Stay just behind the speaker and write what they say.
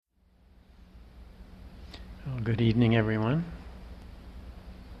Good evening, everyone.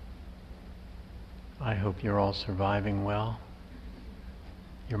 I hope you're all surviving well.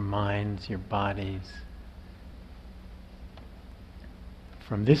 Your minds, your bodies.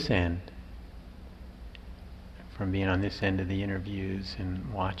 From this end, from being on this end of the interviews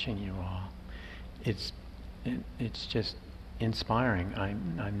and watching you all, it's just inspiring.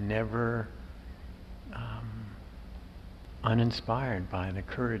 I'm never uninspired by the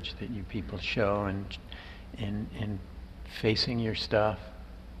courage that you people show in facing your stuff.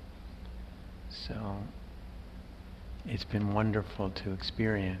 So it's been wonderful to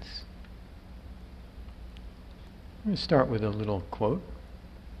experience. I'm going to start with a little quote.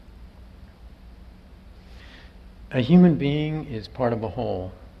 A human being is part of a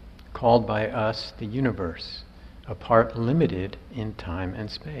whole, called by us the universe, a part limited in time and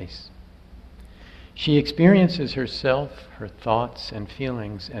space. She experiences herself, her thoughts and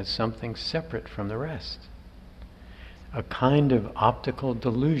feelings as something separate from the rest, a kind of optical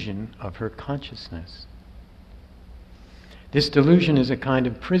delusion of her consciousness. This delusion is a kind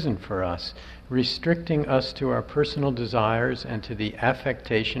of prison for us, restricting us to our personal desires and to the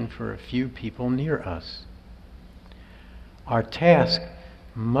affectation for a few people near us. Our task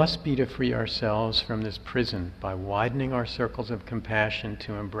must be to free ourselves from this prison by widening our circles of compassion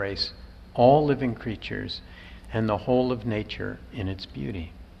to embrace all living creatures and the whole of nature in its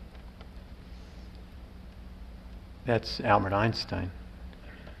beauty. That's Albert Einstein.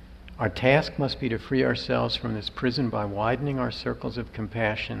 Our task must be to free ourselves from this prison by widening our circles of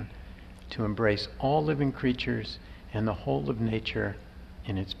compassion to embrace all living creatures and the whole of nature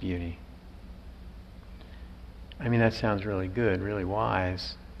in its beauty. I mean, that sounds really good, really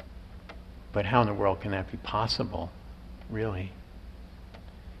wise, but how in the world can that be possible, really?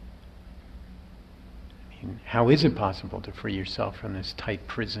 I mean, how is it possible to free yourself from this tight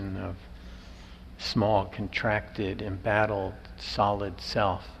prison of small, contracted, embattled, solid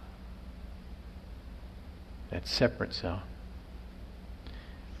self? That separate self.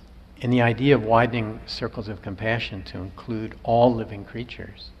 And the idea of widening circles of compassion to include all living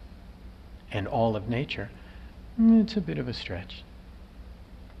creatures and all of nature, it's a bit of a stretch.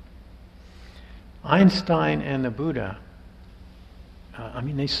 Einstein and the Buddha,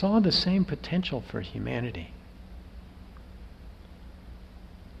 they saw the same potential for humanity.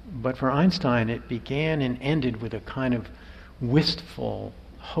 But for Einstein, it began and ended with a kind of wistful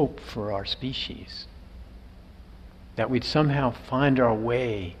hope for our species, that we'd somehow find our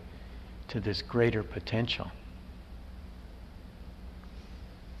way to this greater potential.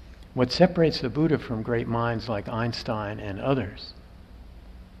 What separates the Buddha from great minds like Einstein and others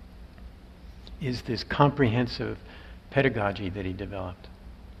is this comprehensive pedagogy that he developed.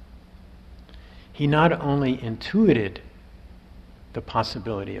 He not only intuited the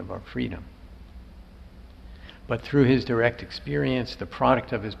possibility of our freedom, but through his direct experience, the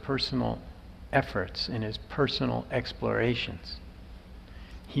product of his personal efforts and his personal explorations,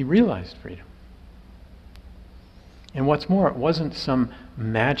 he realized freedom. And what's more, it wasn't some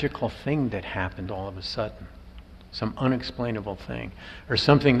magical thing that happened all of a sudden, some unexplainable thing, or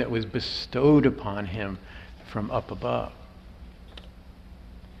something that was bestowed upon him from up above.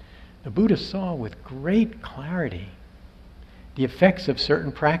 The Buddha saw with great clarity the effects of certain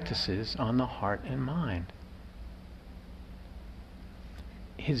practices on the heart and mind.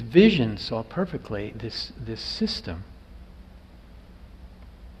 His vision saw perfectly this system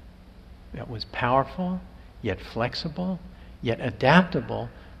that was powerful, yet flexible, yet adaptable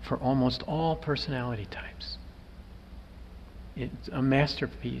for almost all personality types. It's a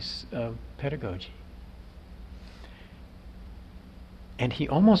masterpiece of pedagogy. And he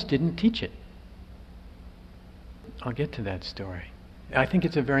almost didn't teach it. I'll get to that story. I think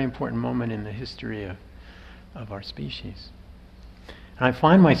it's a very important moment in the history of our species. And I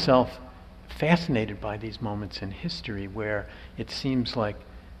find myself fascinated by these moments in history where it seems like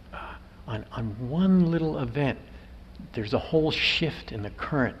on one little event, there's a whole shift in the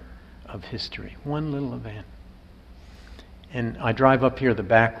current of history. One little event. And I drive up here the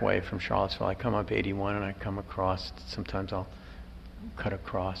back way from Charlottesville. I come up 81 and I come across. Sometimes I'll cut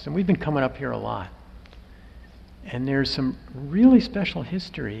across. And we've been coming up here a lot. And there's some really special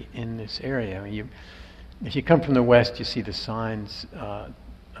history in this area. I mean, if you come from the west, you see the signs,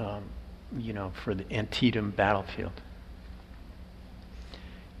 for the Antietam battlefield.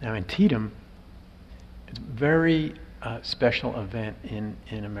 Now, Antietam is a very special event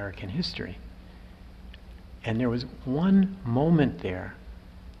in American history. And there was one moment there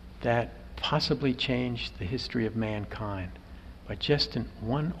that possibly changed the history of mankind by just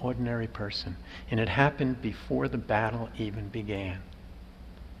one ordinary person. And it happened before the battle even began.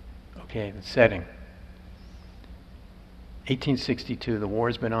 Okay, the setting. 1862, the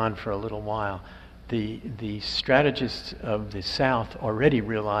war's been on for a little while. The strategists of the South already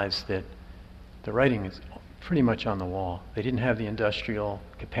realized that the writing is pretty much on the wall. They didn't have the industrial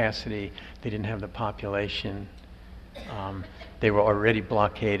capacity. They didn't have the population. They were already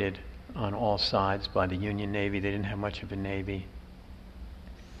blockaded on all sides by the Union Navy. They didn't have much of a navy.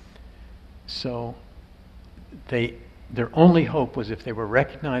 So their only hope was if they were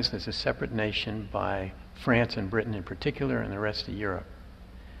recognized as a separate nation by France and Britain in particular and the rest of Europe.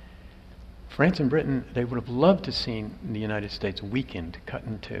 France and Britain, they would have loved to seen the United States weakened, cut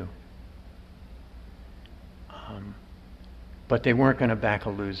in two. But they weren't going to back a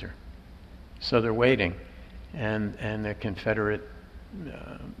loser. So they're waiting. And the Confederate,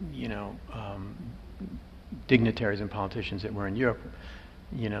 dignitaries and politicians that were in Europe,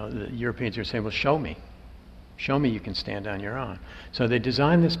 the Europeans are saying, well, show me. Show me you can stand on your own. So they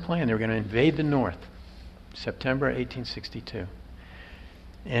designed this plan. They were going to invade the North, September 1862.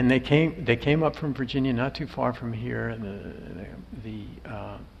 And they came up from Virginia, not too far from here. The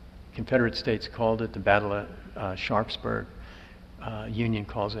Confederate States called it the Battle of Sharpsburg. Union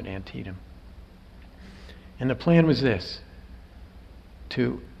calls it Antietam. And the plan was this: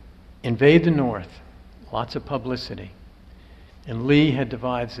 to invade the North, lots of publicity. And Lee had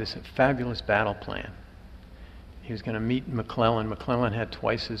devised this fabulous battle plan. He was going to meet McClellan. McClellan had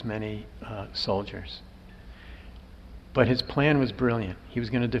twice as many soldiers. But his plan was brilliant. He was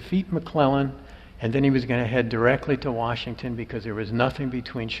going to defeat McClellan, and then he was going to head directly to Washington because there was nothing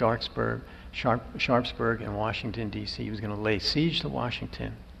between Sharpsburg and Washington, D.C. He was going to lay siege to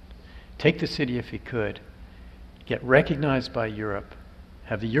Washington, take the city if he could, get recognized by Europe,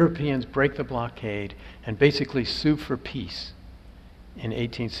 have the Europeans break the blockade, and basically sue for peace in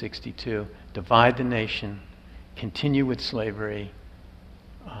 1862, divide the nation, continue with slavery,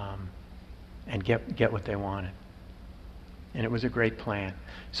 and get what they wanted. And it was a great plan.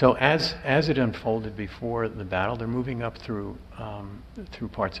 So as it unfolded before the battle, they're moving up through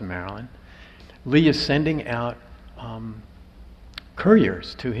parts of Maryland. Lee is sending out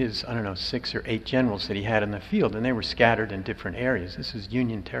couriers to his, 6 or 8 generals that he had in the field, and they were scattered in different areas. This is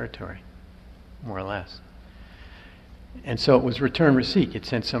Union territory, more or less. And so it was return receipt. You'd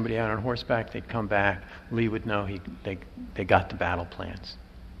send somebody out on horseback, they'd come back, Lee would know they got the battle plans.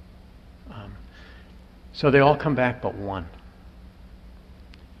 So they all come back but one.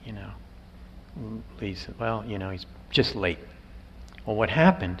 Lee said, well, he's just late. Well, what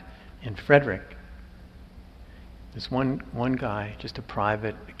happened in Frederick, this one guy, just a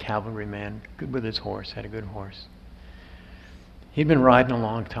private, a cavalryman, good with his horse, had a good horse. He'd been riding a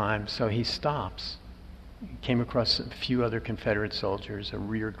long time, so he stops. He came across a few other Confederate soldiers, a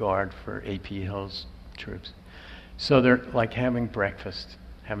rear guard for A.P. Hill's troops. So they're like having breakfast,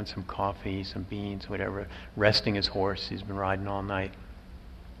 having some coffee, some beans, whatever, resting his horse. He's been riding all night.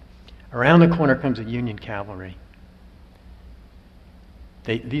 Around the corner comes a Union cavalry.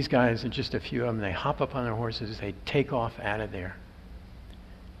 These guys, are just a few of them, they hop up on their horses, they take off out of there.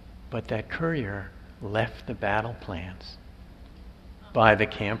 But that courier left the battle plans by the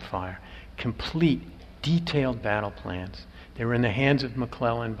campfire. Complete, detailed battle plans. They were in the hands of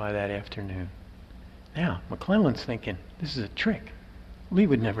McClellan by that afternoon. Now, McClellan's thinking, this is a trick. Lee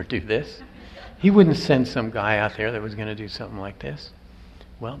would never do this. He wouldn't send some guy out there that was going to do something like this.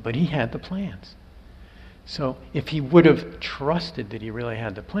 Well, but he had the plans. So if he would have trusted that he really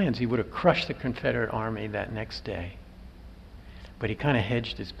had the plans, he would have crushed the Confederate army that next day. But he kind of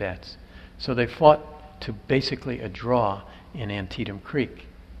hedged his bets. So they fought to basically a draw in Antietam Creek.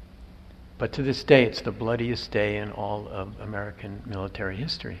 But to this day, it's the bloodiest day in all of American military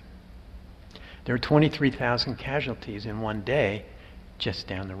history. There are 23,000 casualties in one day just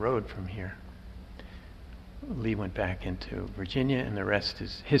down the road from here. Lee went back into Virginia, and the rest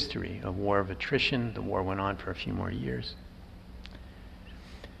is history, a war of attrition. The war went on for a few more years.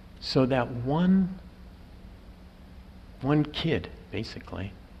 So that one kid,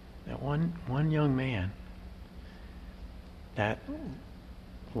 basically, that one young man, that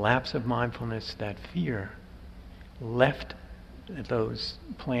lapse of mindfulness, that fear, left those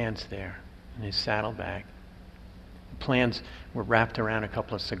plans there in his saddlebag. The plans were wrapped around a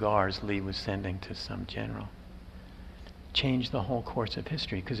couple of cigars Lee was sending to some general. Changed the whole course of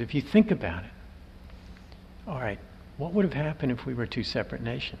history. Because if you think about it, all right, what would have happened if we were two separate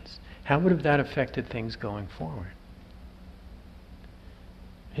nations? How would have that affected things going forward?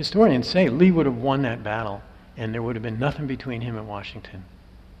 Historians say Lee would have won that battle, and there would have been nothing between him and Washington.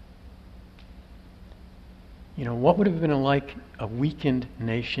 What would have been like a weakened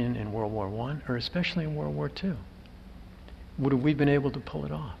nation in World War I, or especially in World War II? Would have we been able to pull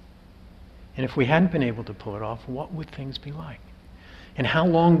it off? And if we hadn't been able to pull it off, what would things be like? And how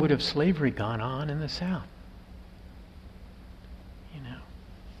long would have slavery gone on in the South? You know,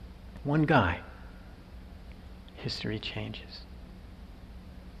 one guy, history changes.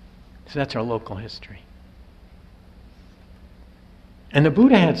 So that's our local history. And the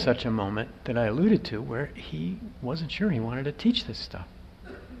Buddha had such a moment that I alluded to where he wasn't sure he wanted to teach this stuff.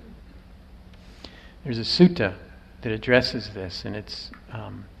 There's a sutta that addresses this, and it's,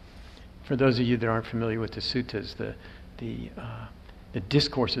 for those of you that aren't familiar with the suttas, the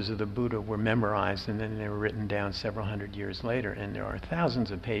discourses of the Buddha were memorized and then they were written down several hundred years later, and there are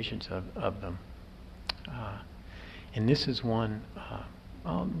thousands of pages of them. And this is one,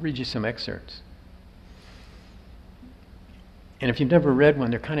 I'll read you some excerpts. And if you've never read one,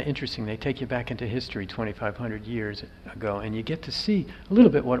 they're kind of interesting. They take you back into history 2,500 years ago, and you get to see a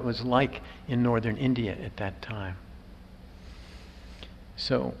little bit what it was like in northern India at that time.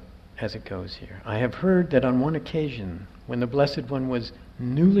 So, as it goes here, I have heard that on one occasion, when the Blessed One was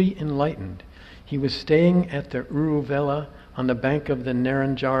newly enlightened, he was staying at the Uruvela on the bank of the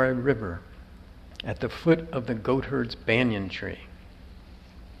Naranjara River, at the foot of the goatherd's banyan tree.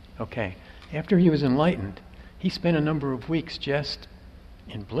 Okay, after he was enlightened, he spent a number of weeks just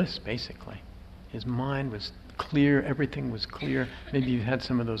in bliss, basically. His mind was clear, everything was clear. Maybe you had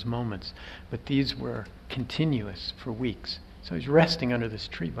some of those moments, but these were continuous for weeks. So he's resting under this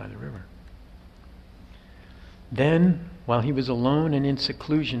tree by the river. Then, while he was alone and in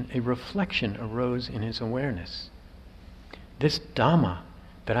seclusion, a reflection arose in his awareness. This Dhamma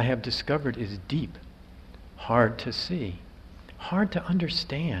that I have discovered is deep, hard to see, hard to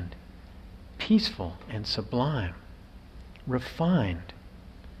understand, peaceful and sublime, refined,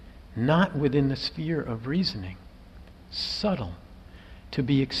 not within the sphere of reasoning, subtle, to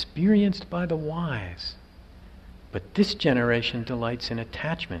be experienced by the wise. But this generation delights in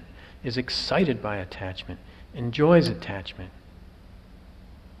attachment, is excited by attachment, enjoys attachment.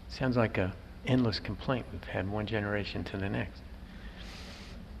 Sounds like an endless complaint we've had one generation to the next.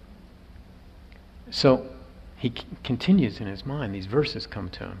 So he continues in his mind, these verses come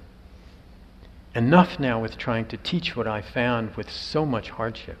to him. Enough now with trying to teach what I found with so much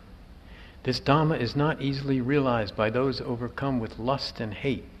hardship. This Dhamma is not easily realized by those overcome with lust and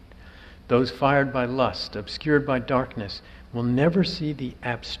hate. Those fired by lust, obscured by darkness, will never see the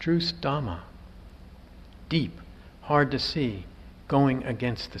abstruse Dhamma. Deep, hard to see, going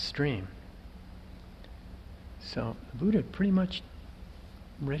against the stream. So the Buddha pretty much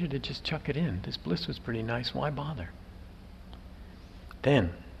ready to just chuck it in. This bliss was pretty nice, why bother?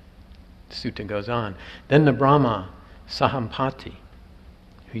 Then, the sutta goes on, then the Brahma, Sahampati,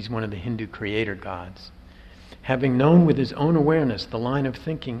 he's one of the Hindu creator gods, having known with his own awareness the line of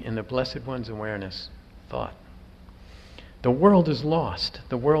thinking in the Blessed One's awareness, thought. The world is lost,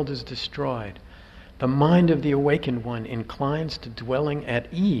 the world is destroyed. The mind of the awakened one inclines to dwelling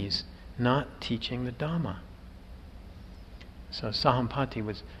at ease, not teaching the Dhamma. So Sahampati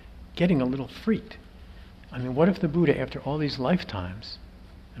was getting a little freaked. I mean, what if the Buddha, after all these lifetimes,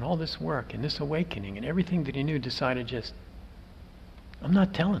 and all this work, and this awakening, and everything that he knew, decided just, I'm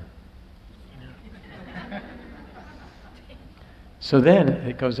not telling. You know? So then,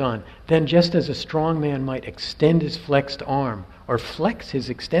 it goes on, then just as a strong man might extend his flexed arm, or flex his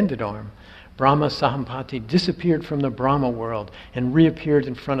extended arm, Brahma Sahampati disappeared from the Brahma world and reappeared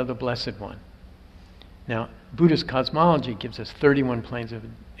in front of the Blessed One. Now, Buddhist cosmology gives us 31 planes of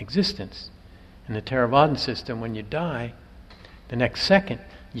existence. In the Theravadan system, when you die, the next second,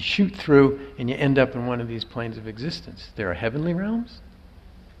 you shoot through and you end up in one of these planes of existence. There are heavenly realms,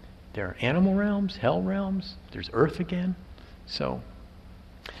 there are animal realms, hell realms, there's earth again. So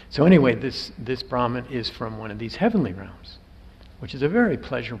anyway, this Brahman is from one of these heavenly realms, which is a very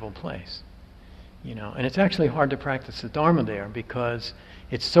pleasurable place. You know, and it's actually hard to practice the Dharma there because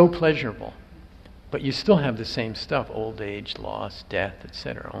it's so pleasurable. But you still have the same stuff, old age, loss, death,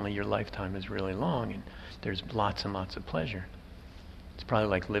 etc. Only your lifetime is really long and there's lots and lots of pleasure. It's probably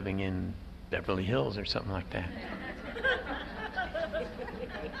like living in Beverly Hills or something like that.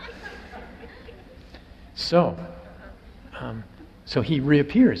 So he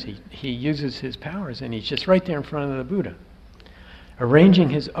reappears. He uses his powers and he's just right there in front of the Buddha. Arranging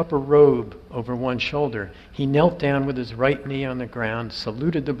his upper robe over one shoulder, he knelt down with his right knee on the ground,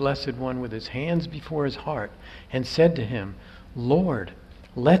 saluted the Blessed One with his hands before his heart, and said to him, Lord,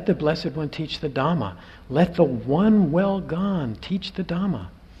 let the Blessed One teach the Dhamma. Let the one well gone teach the Dhamma.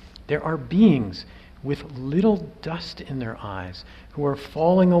 There are beings with little dust in their eyes who are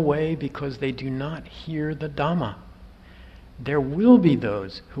falling away because they do not hear the Dhamma. There will be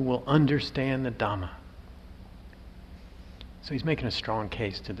those who will understand the Dhamma. So he's making a strong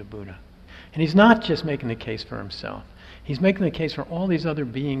case to the Buddha. And he's not just making the case for himself. He's making the case for all these other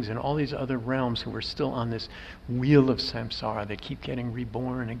beings and all these other realms who are still on this wheel of samsara that keep getting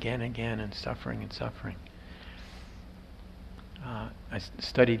reborn again and again and suffering and suffering. I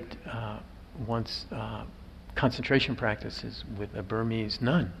studied once concentration practices with a Burmese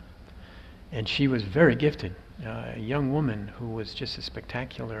nun. And she was very gifted, a young woman who was just a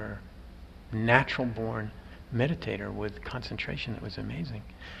spectacular, natural-born meditator with concentration that was amazing.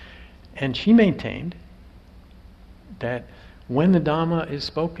 And she maintained that when the Dhamma is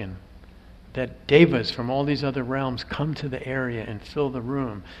spoken, that devas from all these other realms come to the area and fill the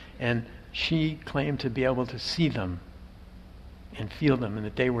room. And she claimed to be able to see them and feel them, and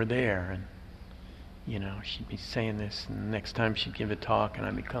that they were there. And she'd be saying this, and the next time she'd give a talk, and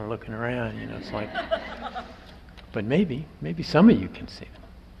I'd be kind of looking around, it's like, but maybe some of you can see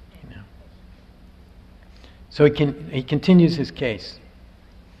them, So he continues his case.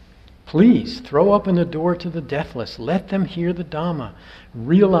 Please throw open the door to the deathless. Let them hear the Dhamma,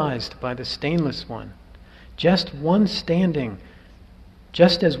 realized by the stainless one. Just as one standing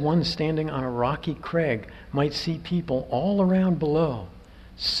on a rocky crag might see people all around below,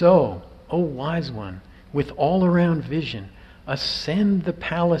 so, O wise one, with all-around vision, ascend the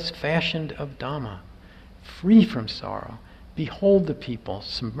palace fashioned of Dhamma. Free from sorrow, behold the people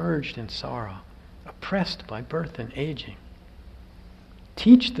submerged in sorrow, oppressed by birth and aging.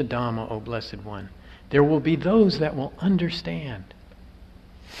 Teach the Dhamma, O Blessed One. There will be those that will understand.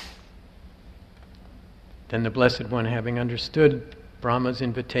 Then the Blessed One, having understood Brahma's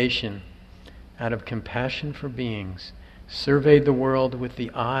invitation, out of compassion for beings, surveyed the world with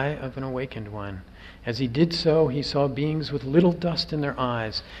the eye of an awakened one. As he did so, he saw beings with little dust in their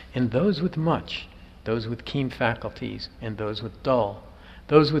eyes, and those with much, those with keen faculties, and those with dull,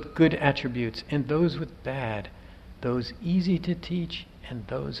 those with good attributes, and those with bad, those easy to teach, and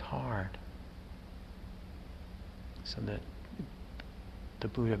those hard. So that the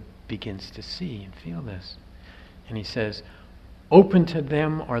Buddha begins to see and feel this. And he says, open to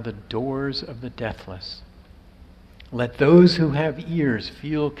them are the doors of the deathless. Let those who have ears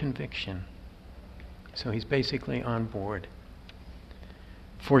feel conviction. So he's basically on board.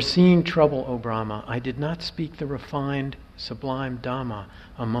 Foreseeing trouble, O Brahma, I did not speak the refined, sublime Dhamma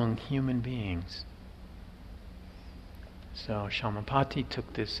among human beings. So Shamapati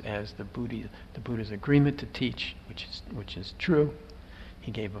took this as the Buddha's agreement to teach, which is true.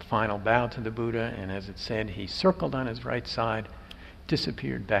 He gave a final bow to the Buddha, and as it said, he circled on his right side,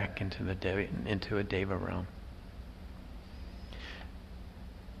 disappeared back into a Deva realm.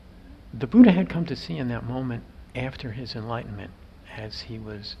 The Buddha had come to see in that moment after his enlightenment, as he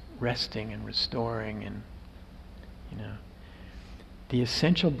was resting and restoring and, the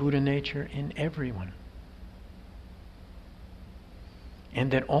essential Buddha nature in everyone.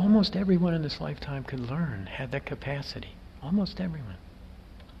 And that almost everyone in this lifetime could learn, had that capacity. Almost everyone.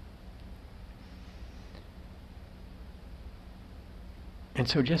 And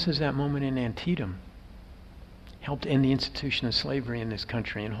so just as that moment in Antietam helped end the institution of slavery in this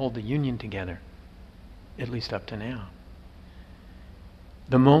country and hold the Union together, at least up to now,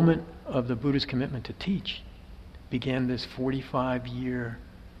 the moment of the Buddha's commitment to teach began this 45-year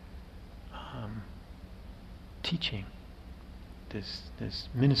teaching, this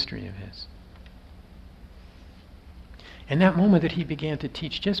ministry of his. And that moment that he began to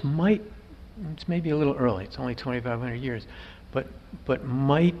teach it's maybe a little early, it's only 2,500 years, but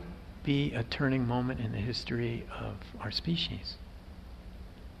might be a turning moment in the history of our species.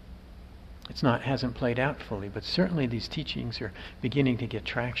 Hasn't played out fully, but certainly these teachings are beginning to get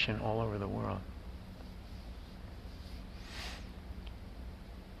traction all over the world.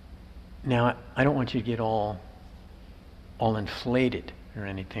 Now, I don't want you to get all inflated or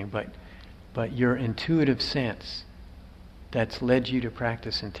anything, but your intuitive sense that's led you to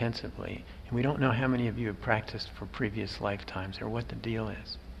practice intensively, and we don't know how many of you have practiced for previous lifetimes or what the deal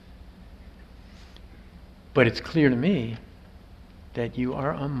is. But it's clear to me that you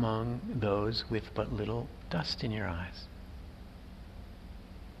are among those with but little dust in your eyes.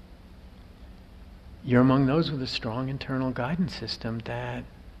 You're among those with a strong internal guidance system that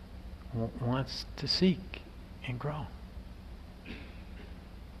wants to seek and grow.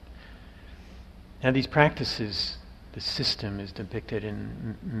 Now these practices, the system is depicted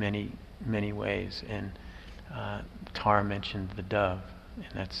in many, many ways, and Tara mentioned the dove,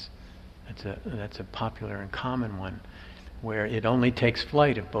 and that's a popular and common one, where it only takes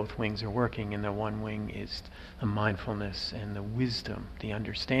flight if both wings are working, and the one wing is the mindfulness and the wisdom, the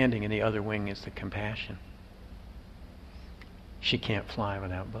understanding, and the other wing is the compassion. She can't fly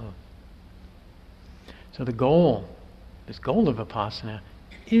without both. So this goal of Vipassana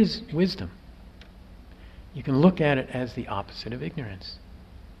is wisdom. You can look at it as the opposite of ignorance,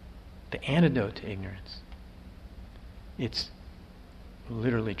 the antidote to ignorance. It's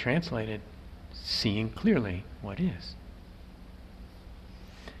literally translated, seeing clearly what is.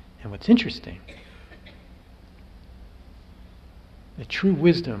 And what's interesting, the true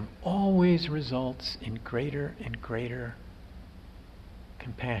wisdom always results in greater and greater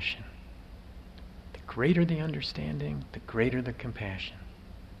compassion. The greater the understanding, the greater the compassion.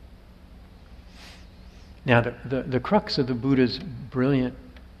 Now, the crux of the Buddha's brilliant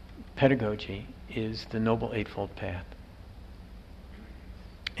pedagogy is the Noble Eightfold Path.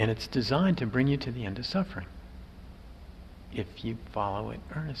 And it's designed to bring you to the end of suffering, if you follow it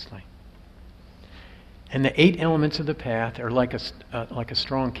earnestly. And the 8 elements of the path are like a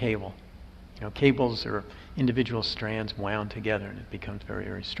strong cable. You know, cables are individual strands wound together, and it becomes very,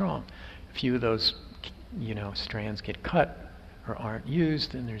 very strong. A few of those, strands get cut or aren't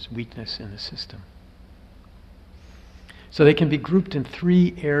used, and there's weakness in the system. So they can be grouped in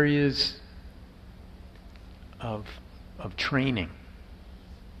 3 areas of training.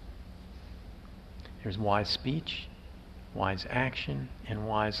 There's wise speech, wise action, and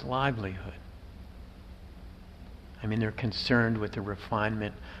wise livelihood. I mean, they're concerned with the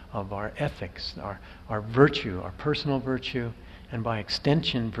refinement of our ethics, our virtue, our personal virtue, and by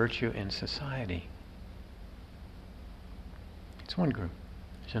extension, virtue in society. It's one group.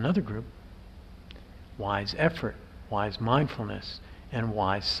 There's another group, wise effort, wise mindfulness, and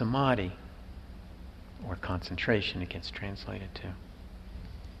wise samadhi, or concentration it gets translated to.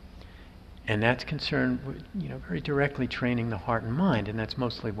 And that's concerned with, very directly training the heart and mind, and that's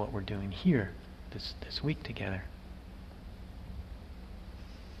mostly what we're doing here this week together.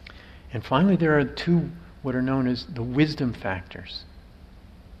 And finally, there are 2 what are known as the wisdom factors.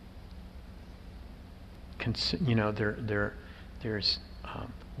 There's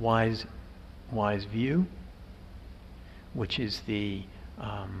wise view, which is the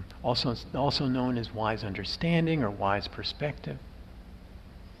also known as wise understanding or wise perspective.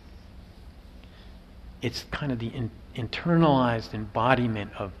 It's kind of the internalized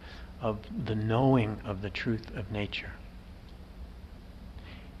embodiment of the knowing of the truth of nature.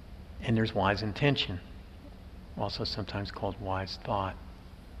 And there's wise intention, also sometimes called wise thought.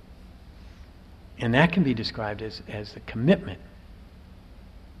 And that can be described as the commitment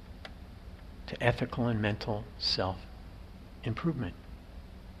to ethical and mental self-improvement,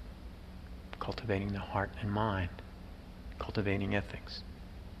 cultivating the heart and mind, cultivating ethics.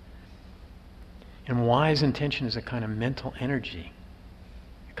 And wise intention is a kind of mental energy.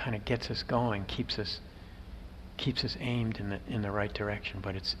 It kind of gets us going, keeps us aimed in the right direction,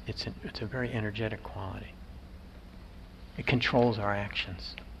 but it's a very energetic quality. It controls our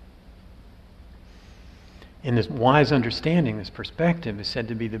actions. And this wise understanding, this perspective, is said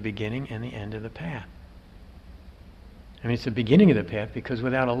to be the beginning and the end of the path. I mean, it's the beginning of the path because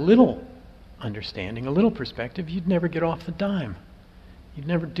without a little understanding, a little perspective, you'd never get off the dime. You'd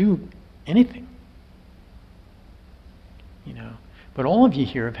never do anything. But all of you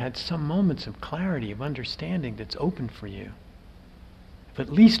here have had some moments of clarity, of understanding that's open for you. Of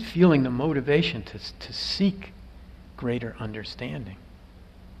at least feeling the motivation to seek greater understanding.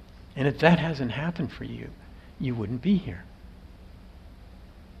 And if that hasn't happened for you, you wouldn't be here.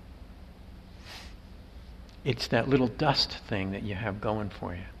 It's that little dust thing that you have going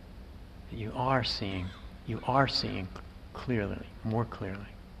for you. That you are seeing clearly, more clearly.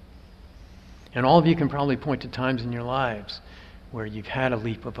 And all of you can probably point to times in your lives where you've had a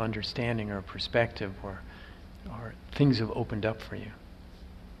leap of understanding or perspective or things have opened up for you.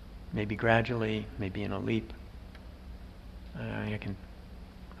 Maybe gradually, maybe in a leap. I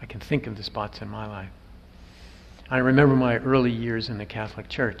can think of the spots in my life. I remember my early years in the Catholic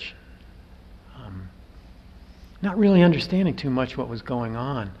Church. Not really understanding too much what was going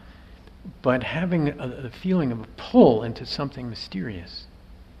on, but having the feeling of a pull into something mysterious.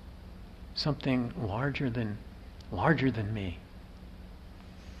 Something larger than me.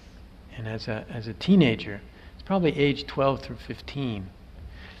 And as a teenager, it's probably age 12 through 15,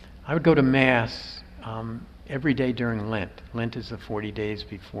 I would go to Mass every day during Lent. Lent is the 40 days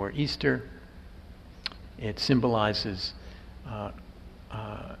before Easter. It symbolizes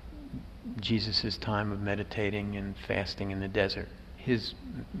Jesus' time of meditating and fasting in the desert, his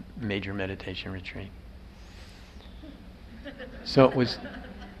major meditation retreat. So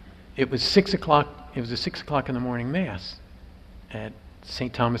it was 6 o'clock. It was a 6 o'clock in the morning Mass at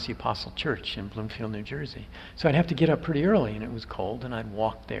St. Thomas the Apostle Church in Bloomfield, New Jersey. So I'd have to get up pretty early, and it was cold, and I'd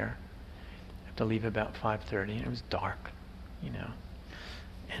walk there. I'd have to leave about 5:30, and it was dark,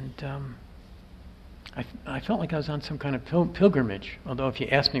 And I felt like I was on some kind of pilgrimage, although if you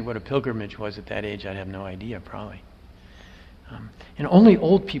asked me what a pilgrimage was at that age, I'd have no idea, probably. And only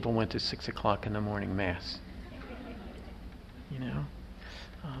old people went to 6 o'clock in the morning Mass. You know?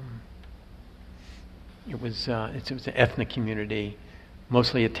 It was an ethnic community,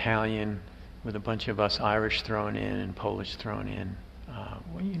 mostly Italian, with a bunch of us Irish thrown in and Polish thrown in.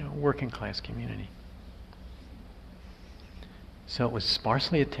 Working class community. So it was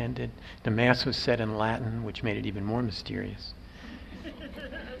sparsely attended. The Mass was said in Latin, which made it even more mysterious.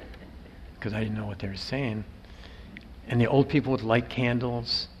 Because I didn't know what they were saying. And the old people would light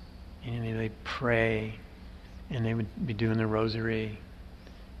candles, and they'd pray, and they would be doing the rosary.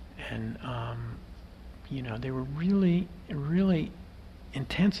 And, they were really, really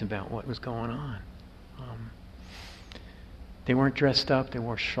intense about what was going on. They weren't dressed up. They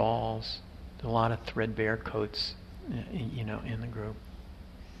wore shawls. A lot of threadbare coats, in the group.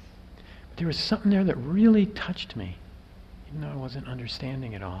 But there was something there that really touched me, even though I wasn't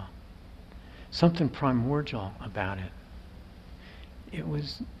understanding it all. Something primordial about it. It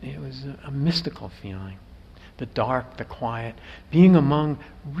was a mystical feeling. The dark, the quiet, being among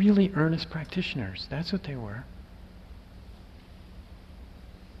really earnest practitioners. That's what they were.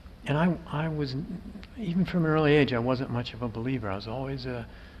 And I was, even from an early age, I wasn't much of a believer. I was always a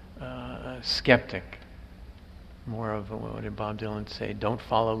skeptic. More of what did Bob Dylan say? Don't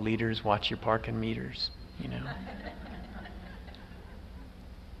follow leaders, watch your parking meters.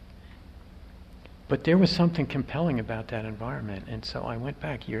 But there was something compelling about that environment, and so I went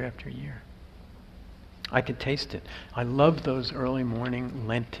back year after year. I could taste it. I loved those early morning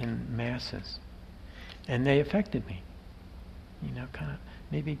Lenten masses, and they affected me. Kind of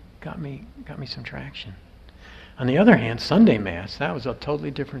maybe got me some traction. On the other hand, Sunday Mass, that was a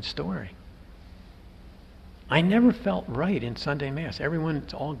totally different story. I never felt right in Sunday Mass.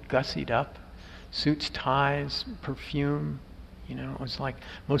 Everyone's all gussied up, suits, ties, perfume. It was like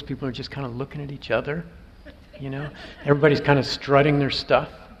most people are just kind of looking at each other. Everybody's kind of strutting their stuff.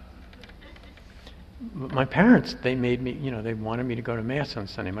 But my parents, they made me, they wanted me to go to Mass on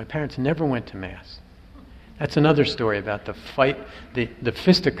Sunday. My parents never went to Mass. That's another story about the fight, the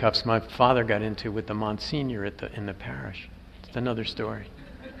fisticuffs my father got into with the Monsignor in the parish. It's another story.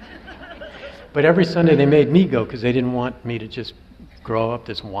 But every Sunday they made me go because they didn't want me to just grow up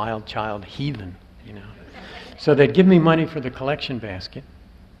this wild child heathen, So they'd give me money for the collection basket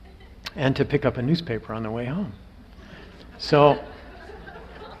and to pick up a newspaper on the way home. So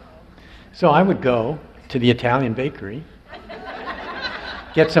I would go to the Italian bakery,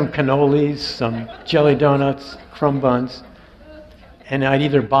 get some cannolis, some jelly donuts, crumb buns, and I'd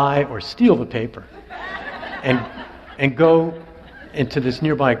either buy or steal the paper and go into this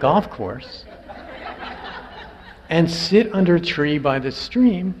nearby golf course and sit under a tree by the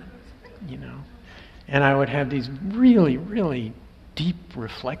stream, and I would have these really, really deep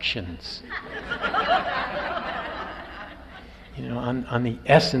reflections, on the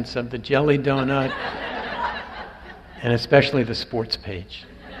essence of the jelly donut, and especially the sports page.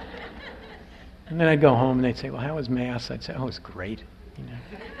 And then I'd go home and they'd say, well, how was Mass? I'd say, oh, it was great.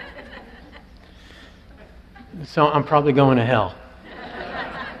 So I'm probably going to hell.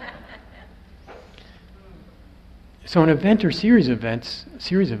 So an event or series of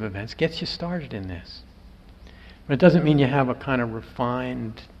events gets you started in this. But it doesn't mean you have a kind of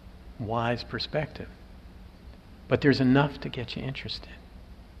refined, wise perspective. But there's enough to get you interested.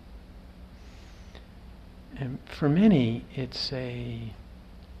 And for many, it's a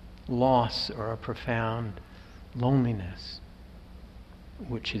loss or a profound loneliness,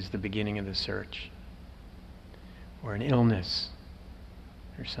 which is the beginning of the search. Or an illness,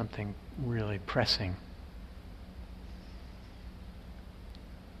 or something really pressing.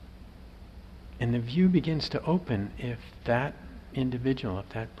 And the view begins to open if that individual, if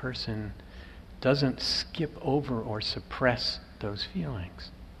that person doesn't skip over or suppress those feelings.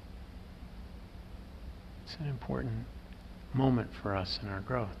 It's an important moment for us in our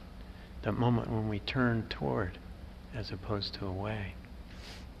growth. That moment when we turn toward as opposed to away.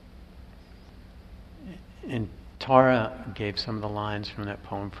 And Tara gave some of the lines from that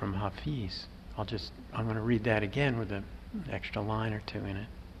poem from Hafiz. I'm going to read that again with an extra line or two in it.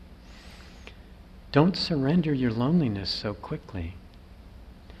 Don't surrender your loneliness so quickly.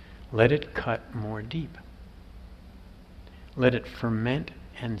 Let it cut more deep. Let it ferment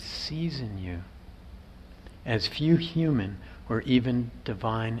and season you, as few human or even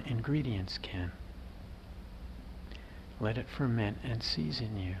divine ingredients can. Let it ferment and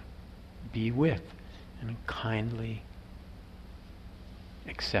season you. Be with in a kindly,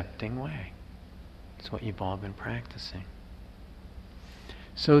 accepting way. It's what you've all been practicing.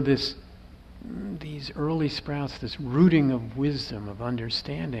 So this these early sprouts, this rooting of wisdom, of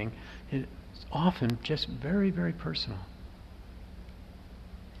understanding, is often just very, very personal.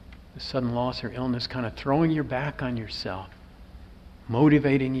 The sudden loss or illness kind of throwing your back on yourself,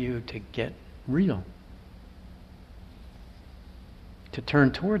 motivating you to get real, to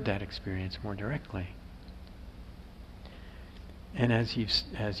turn toward that experience more directly. And as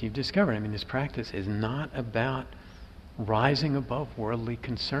you've discovered, this practice is not about rising above worldly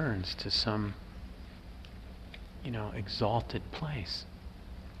concerns to some, exalted place.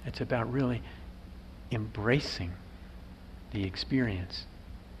 It's about really embracing the experience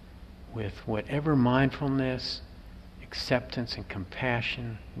with whatever mindfulness, acceptance and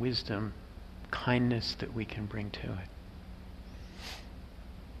compassion, wisdom, kindness that we can bring to it.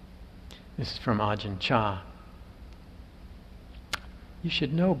 This is from Ajahn Chah. You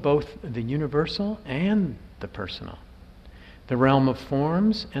should know both the universal and the personal, the realm of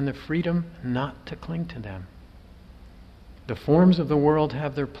forms and the freedom not to cling to them. The forms of the world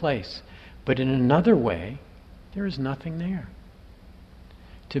have their place, but in another way, there is nothing there.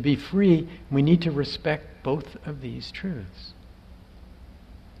 To be free, we need to respect both of these truths.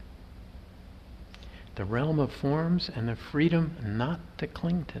 The realm of forms and the freedom not to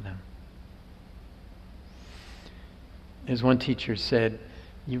cling to them. As one teacher said,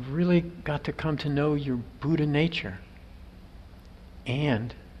 you've really got to come to know your Buddha nature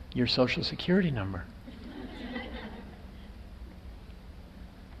and your Social Security number.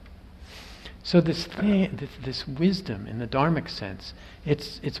 So this this wisdom in the Dharmic sense,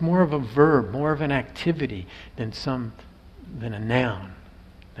 it's more of a verb, more of an activity than a noun,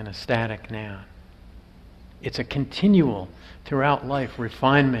 than a static noun. It's a continual, throughout life,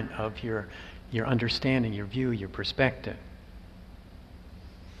 refinement of your understanding, your view, your perspective.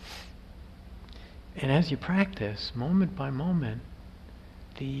 And as you practice, moment by moment,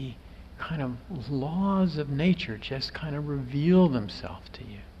 the kind of laws of nature just kind of reveal themselves to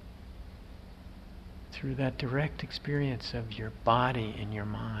you through that direct experience of your body and your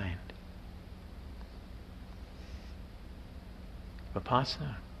mind.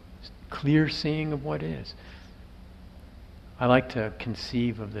 Vipassana, clear seeing of what is. I like to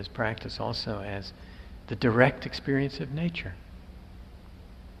conceive of this practice also as the direct experience of nature.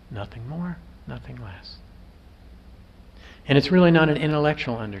 Nothing more, nothing less. And it's really not an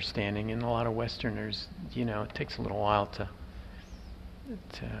intellectual understanding. And a lot of Westerners, it takes a little while to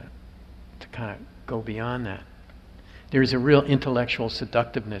kind of go beyond that. There's a real intellectual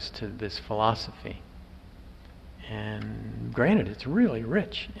seductiveness to this philosophy. And granted, it's really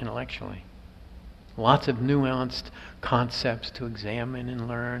rich intellectually. Lots of nuanced concepts to examine and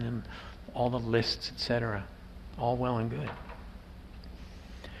learn, and all the lists, etc. All well and good.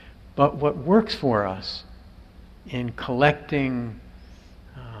 But what works for us in collecting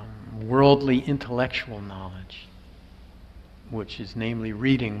worldly intellectual knowledge, which is namely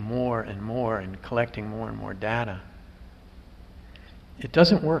reading more and more and collecting more and more data, it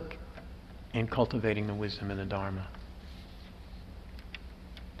doesn't work in cultivating the wisdom of the Dharma.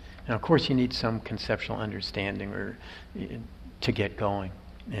 Now, of course, you need some conceptual understanding to get going,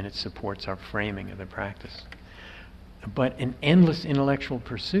 and it supports our framing of the practice. But an endless intellectual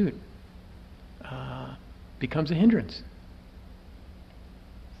pursuit becomes a hindrance.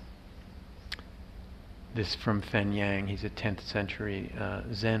 This from Fen Yang. He's a 10th century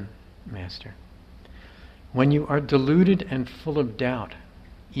Zen master. When you are deluded and full of doubt,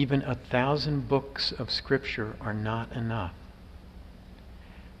 even 1,000 books of scripture are not enough.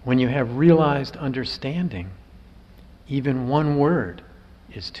 When you have realized understanding, even one word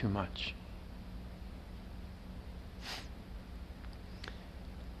is too much.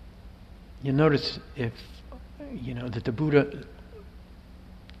 You notice that the Buddha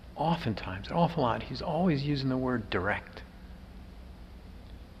oftentimes, an awful lot, he's always using the word direct.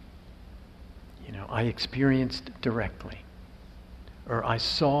 I experienced directly, or I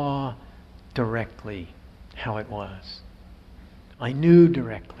saw directly how it was. I knew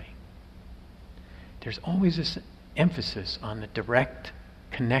directly. There's always this emphasis on the direct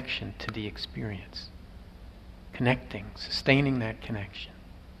connection to the experience. Connecting, sustaining that connection.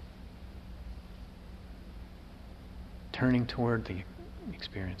 Turning toward the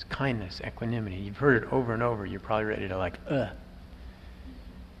experience. Kindness, equanimity. You've heard it over and over. You're probably ready to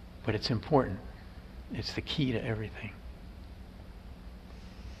But it's important. It's the key to everything.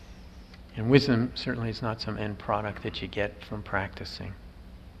 And wisdom certainly is not some end product that you get from practicing.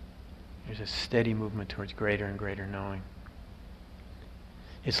 There's a steady movement towards greater and greater knowing.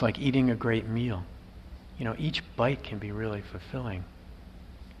 It's like eating a great meal. Each bite can be really fulfilling.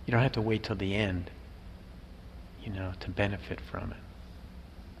 You don't have to wait till the end, to benefit from it.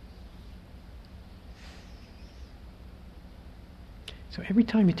 So every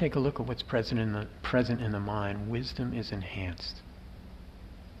time you take a look at what's present in the mind, wisdom is enhanced.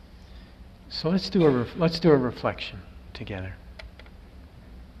 So let's do a reflection together.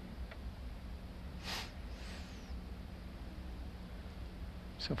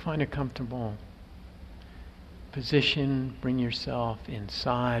 So find a comfortable position, bring yourself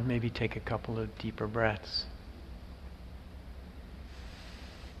inside, maybe take a couple of deeper breaths.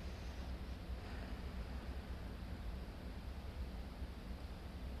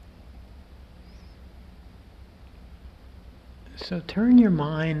 So turn your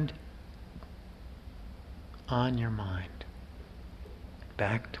mind on your mind,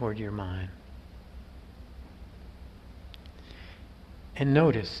 back toward your mind. And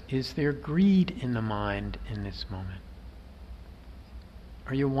notice, is there greed in the mind in this moment?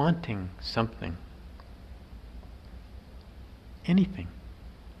 Are you wanting something? Anything?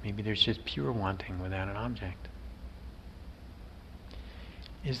 Maybe there's just pure wanting without an object.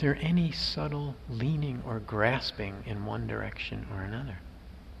 Is there any subtle leaning or grasping in one direction or another?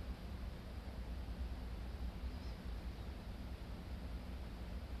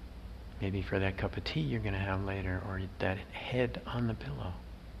 Maybe for that cup of tea you're going to have later, or that head on the pillow.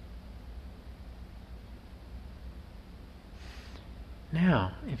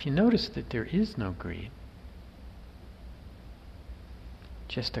 Now, if you notice that there is no greed,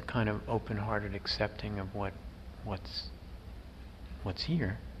 just a kind of open-hearted accepting of what's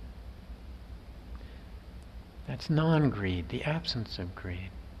here, that's non-greed, the absence of greed.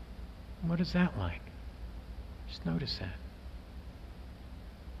 What is that like? Just notice that.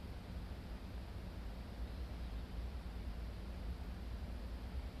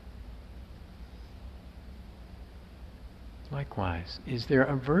 Likewise, is there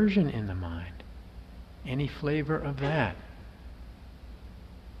aversion in the mind? Any flavor of that?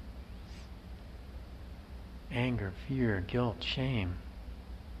 Anger, fear, guilt, shame.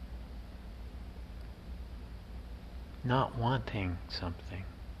 Not wanting something.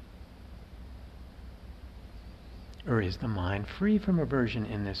 Or is the mind free from aversion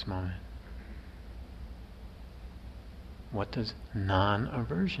in this moment? What does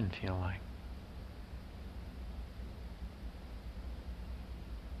non-aversion feel like?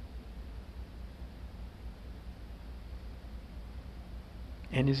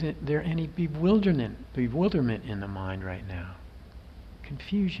 And is there any bewilderment in the mind right now?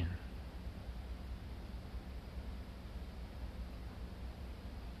 Confusion.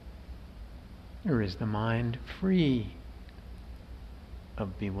 Or is the mind free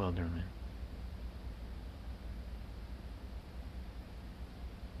of bewilderment?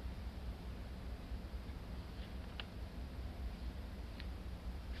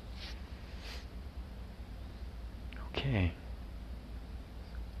 Okay.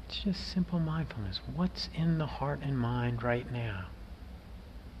 It's just simple mindfulness. What's in the heart and mind right now?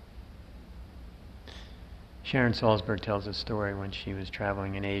 Sharon Salzberg tells a story when she was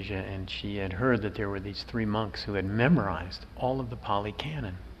traveling in Asia, and she had heard that there were these 3 monks who had memorized all of the Pali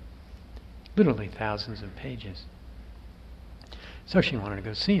Canon. Literally thousands of pages. So she wanted to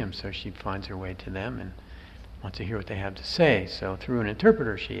go see them, so she finds her way to them and wants to hear what they have to say. So through an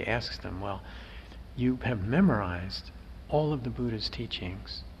interpreter she asks them, well, you have memorized all of the Buddha's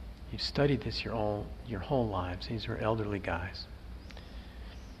teachings. You've studied this your whole lives. These are elderly guys.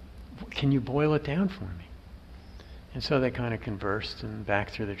 Can you boil it down for me? And so they kind of conversed and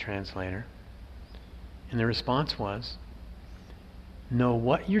back through the translator. And the response was, know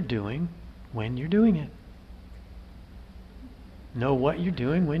what you're doing when you're doing it. Know what you're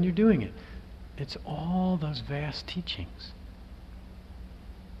doing when you're doing it. It's all those vast teachings.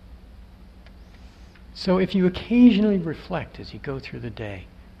 So if you occasionally reflect as you go through the day,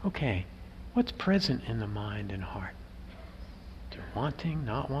 okay, what's present in the mind and heart? Is there wanting,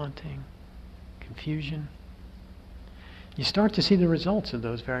 not wanting, confusion? You start to see the results of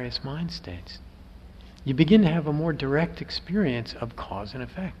those various mind states. You begin to have a more direct experience of cause and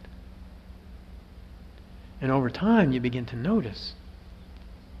effect. And over time, you begin to notice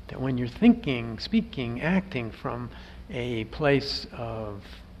that when you're thinking, speaking, acting from a place of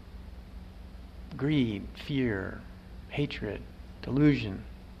greed, fear, hatred, delusion,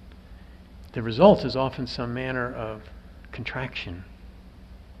 the result is often some manner of contraction,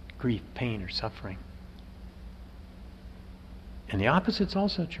 grief, pain, or suffering. And the opposite's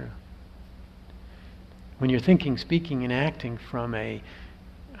also true. When you're thinking, speaking, and acting from a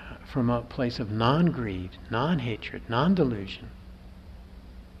place of non-greed, non-hatred, non-delusion,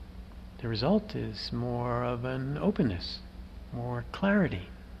 the result is more of an openness, more clarity,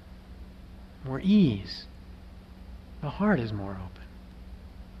 more ease. The heart is more open.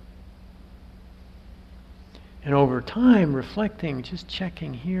 And over time, reflecting, just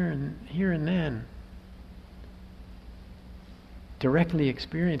checking here and then, directly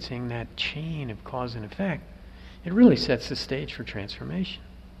experiencing that chain of cause and effect, it really sets the stage for transformation.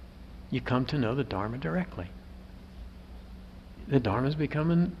 You come to know the Dharma directly. The Dharma is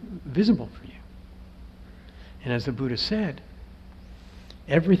becoming visible for you. And as the Buddha said,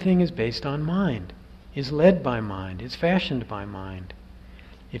 everything is based on mind, is led by mind, is fashioned by mind.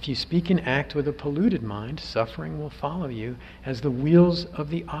 If you speak and act with a polluted mind, suffering will follow you as the wheels of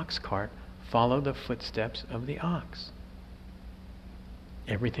the ox cart follow the footsteps of the ox.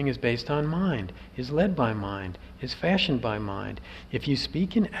 Everything is based on mind, is led by mind, is fashioned by mind. If you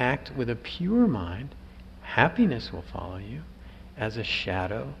speak and act with a pure mind, happiness will follow you as a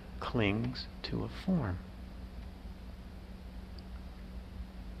shadow clings to a form.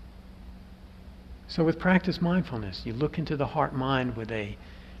 So with practice mindfulness, you look into the heart-mind with a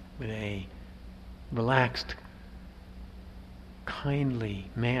relaxed, kindly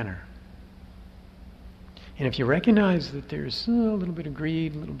manner. And if you recognize that there's a little bit of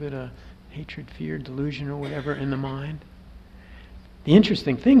greed, a little bit of hatred, fear, delusion, or whatever in the mind, the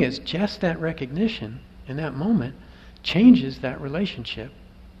interesting thing is just that recognition in that moment changes that relationship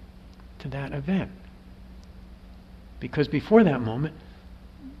to that event. Because before that moment,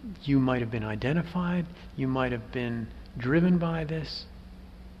 you might have been identified, you might have been driven by this,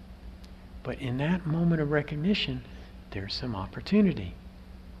 but in that moment of recognition, there's some opportunity.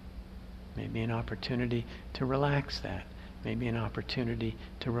 Maybe an opportunity to relax that. Maybe an opportunity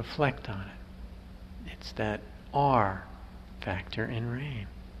to reflect on it. It's that R factor in rain.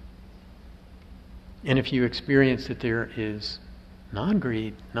 And if you experience that there is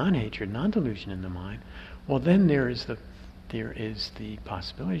non-greed, non-hatred, non-delusion in the mind, well then there is the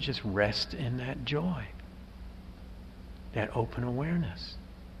possibility to just rest in that joy, that open awareness.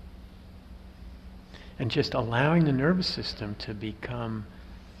 And just allowing the nervous system to become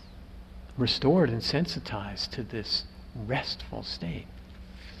restored and sensitized to this restful state.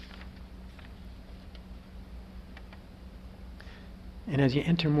 And as you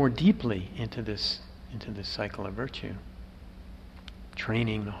enter more deeply into this cycle of virtue,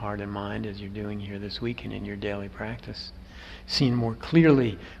 training the heart and mind as you're doing here this weekend in your daily practice, seeing more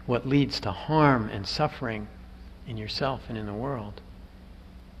clearly what leads to harm and suffering in yourself and in the world,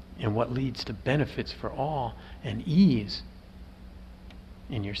 and what leads to benefits for all and ease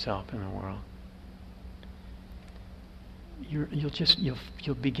in yourself and the world.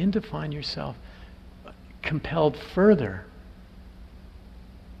 You'll begin to find yourself compelled further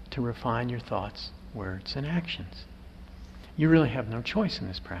to refine your thoughts, words, and actions. You really have no choice in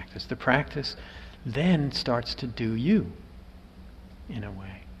this practice. The practice then starts to do you, in a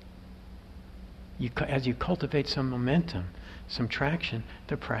way. As you cultivate some momentum, some traction,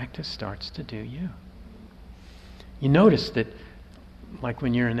 the practice starts to do you. You notice that, like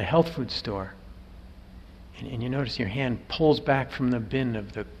when you're in the health food store, and you notice your hand pulls back from the bin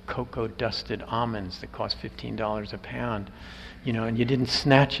of the cocoa-dusted almonds that cost $15 a pound, and you didn't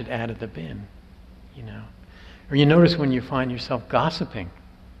snatch it out of the bin, Or you notice when you find yourself gossiping,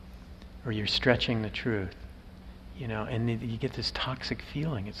 or you're stretching the truth, and you get this toxic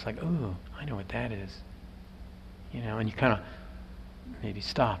feeling. It's like, ooh, I know what that is. And you kind of maybe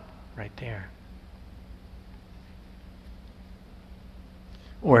stop right there.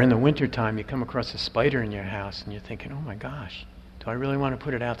 Or in the wintertime, you come across a spider in your house and you're thinking, oh my gosh, do I really want to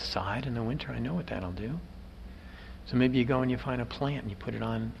put it outside in the winter? I know what that'll do. So maybe you go and you find a plant and you put it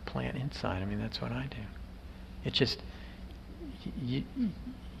on the plant inside. I mean, that's what I do. It just,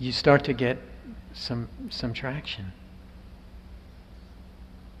 you start to get some traction.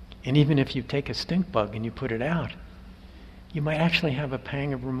 And even if you take a stink bug and you put it out, you might actually have a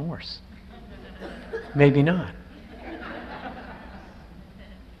pang of remorse. Maybe not.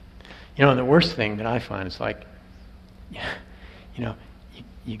 And the worst thing that I find is like,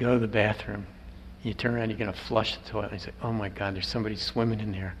 you go to the bathroom, you turn around, you're going to flush the toilet, and you say, oh my God, there's somebody swimming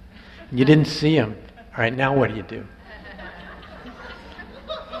in there. And you didn't see him. All right, now what do?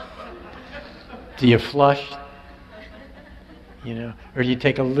 Do you flush? Or do you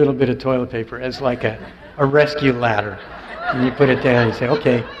take a little bit of toilet paper as like a rescue ladder, and you put it down, and you say,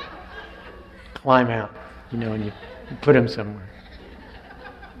 okay, climb out, and you put him somewhere.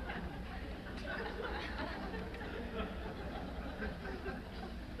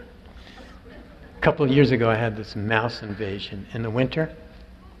 A couple of years ago, I had this mouse invasion in the winter.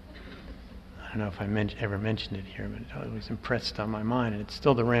 I don't know if I ever mentioned it here, but it was impressed on my mind, and it's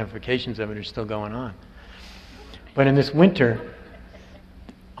still, the ramifications of it are still going on. But in this winter,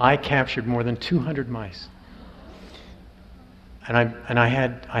 I captured more than 200 mice. And I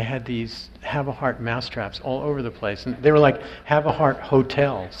had these Have a Heart mousetraps all over the place, and they were like Have a Heart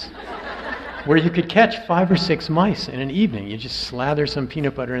hotels, where you could catch 5 or 6 mice in an evening. You just slather some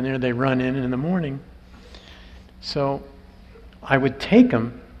peanut butter in there, they run in the morning. So I would take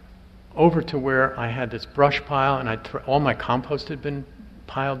them over to where I had this brush pile, and all my compost had been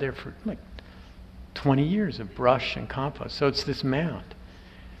piled there for like 20 years of brush and compost. So it's this mound.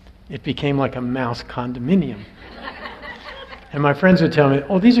 It became like a mouse condominium. And my friends would tell me,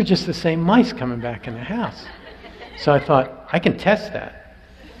 oh, these are just the same mice coming back in the house. So I thought, I can test that.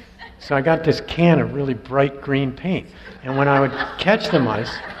 So I got this can of really bright green paint. And when I would catch the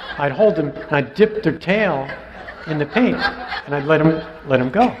mice, I'd hold them, and I'd dip their tail in the paint, and I'd let them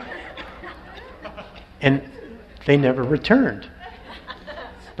go. And they never returned.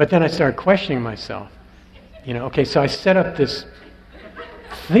 But then I started questioning myself. Okay, so I set up this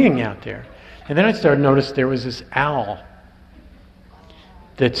thing out there. And then I started to notice there was this owl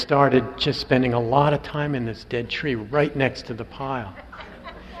that started just spending a lot of time in this dead tree right next to the pile.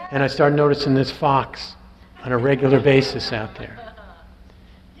 And I started noticing this fox on a regular basis out there.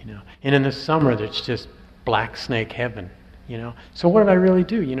 And in the summer, there's just black snake heaven. So what did I really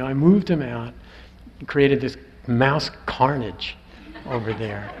do? I moved them out and created this mouse carnage over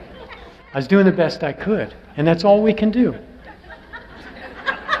there. I was doing the best I could, and that's all we can do.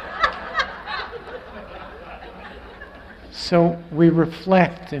 So we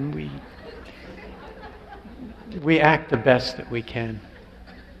reflect and we act the best that we can.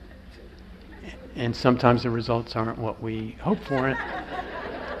 And sometimes the results aren't what we hope for.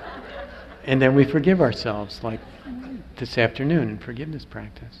 And then we forgive ourselves, like this afternoon in forgiveness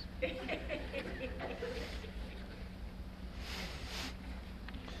practice.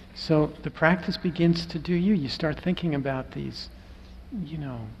 So the practice begins to do you. You start thinking about these,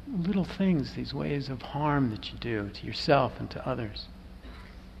 little things, these ways of harm that you do to yourself and to others.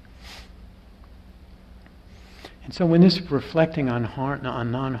 And so when this reflecting on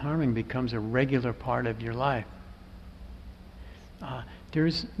non-harming becomes a regular part of your life,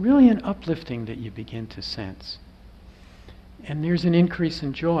 there's really an uplifting that you begin to sense. And there's an increase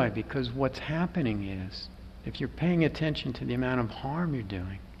in joy, because what's happening is, if you're paying attention to the amount of harm you're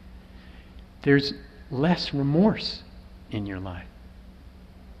doing, there's less remorse in your life.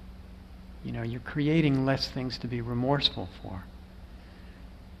 You're creating less things to be remorseful for.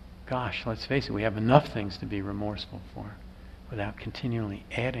 Gosh, let's face it, we have enough things to be remorseful for without continually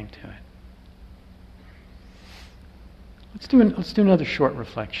adding to it. Let's do another short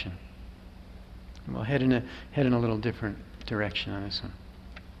reflection. And we'll head in a little different direction on this one.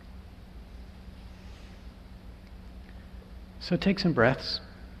 So take some breaths.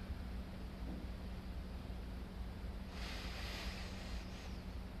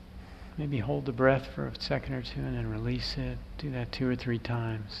 Maybe hold the breath for a second or two and then release it. Do that 2 or 3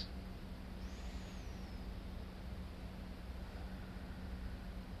 times.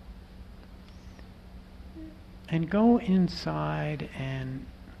 And go inside and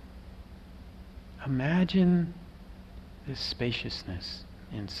imagine this spaciousness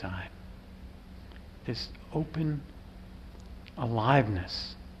inside. This open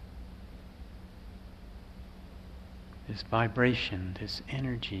aliveness. This vibration, this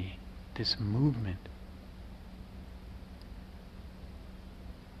energy, this movement.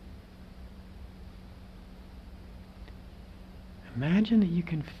 Imagine that you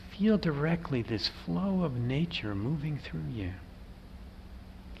can feel directly this flow of nature moving through you.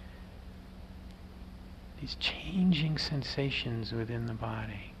 These changing sensations within the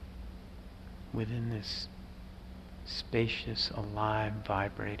body, within this spacious, alive,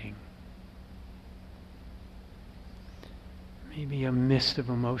 vibrating. Maybe a mist of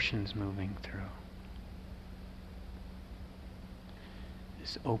emotions moving through.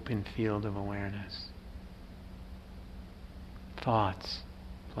 This open field of awareness. Thoughts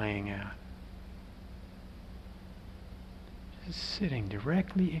playing out. Just sitting,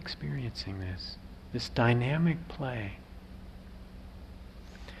 directly experiencing this dynamic play.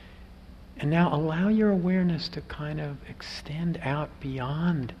 And now allow your awareness to kind of extend out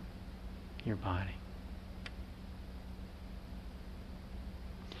beyond your body.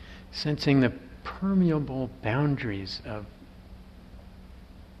 Sensing the permeable boundaries of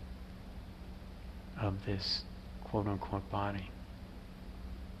this quote-unquote body.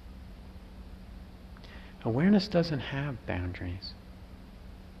 Awareness doesn't have boundaries.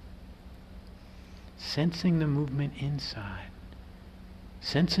 Sensing the movement inside.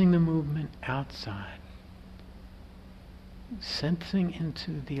 Sensing the movement outside. Sensing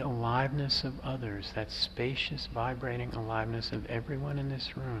into the aliveness of others, that spacious, vibrating aliveness of everyone in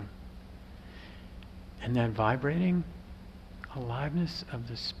this room. And that vibrating aliveness of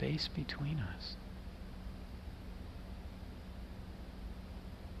the space between us.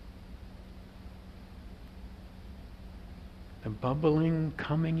 The bubbling,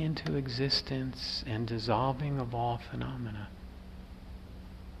 coming into existence and dissolving of all phenomena.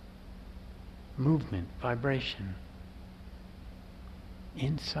 Movement, vibration.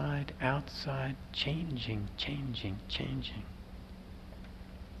 Inside, outside, changing, changing, changing.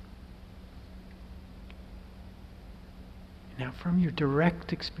 Now, from your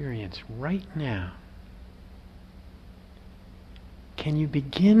direct experience right now, can you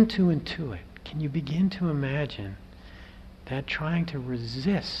begin to intuit? Can you begin to imagine that trying to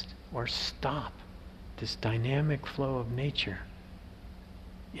resist or stop this dynamic flow of nature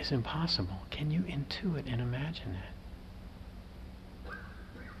is impossible? Can you intuit and imagine that?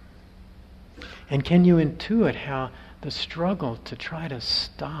 And can you intuit how the struggle to try to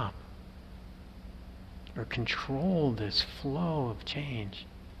stop or control this flow of change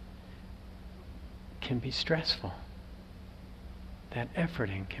can be stressful? That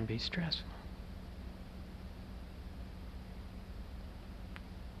efforting can be stressful.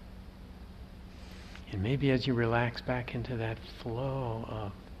 And maybe as you relax back into that flow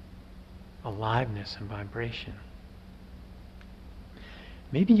of aliveness and vibration,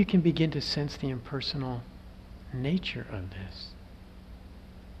 maybe you can begin to sense the impersonal nature of this.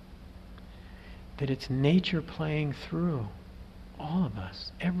 That it's nature playing through all of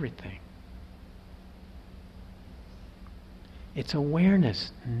us, everything. It's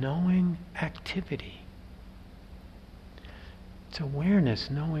awareness, knowing activity. It's awareness,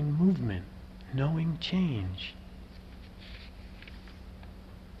 knowing movement, knowing change.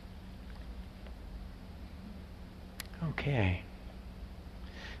 Okay.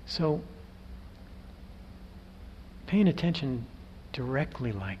 So, paying attention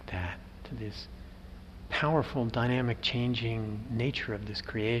directly like that to this powerful, dynamic, changing nature of this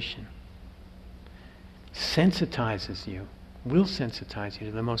creation sensitizes you, will sensitize you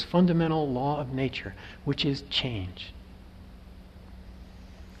to the most fundamental law of nature, which is change.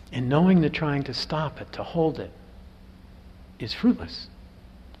 And knowing that trying to stop it, to hold it, is fruitless.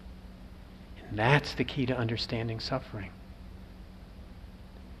 And that's the key to understanding suffering.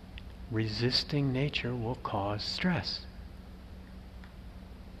 Resisting nature will cause stress.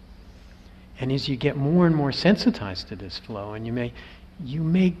 And as you get more and more sensitized to this flow, and you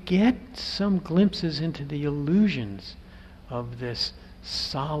may get some glimpses into the illusions of this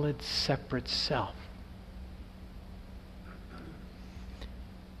solid, separate self.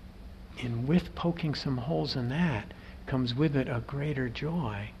 And with poking some holes in that comes with it a greater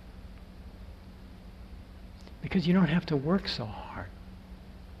joy. Because you don't have to work so hard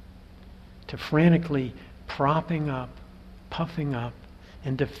to frantically propping up, puffing up,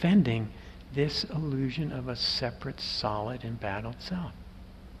 and defending this illusion of a separate, solid, embattled self.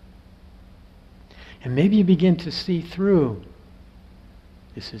 And maybe you begin to see through,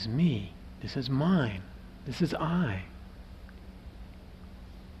 this is me, this is mine, this is I.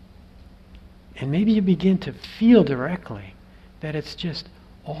 And maybe you begin to feel directly that it's just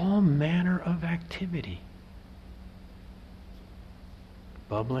all manner of activity.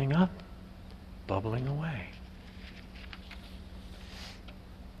 Bubbling up, bubbling away.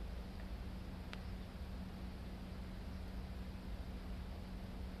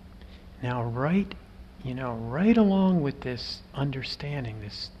 Now, right along with this understanding,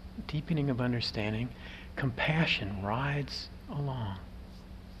 this deepening of understanding, compassion rides along.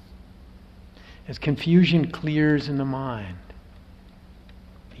 As confusion clears in the mind,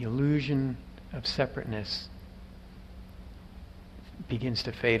 the illusion of separateness begins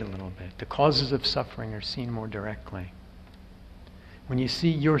to fade a little bit. The causes of suffering are seen more directly. When you see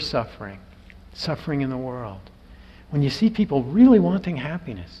your suffering in the world, when you see people really wanting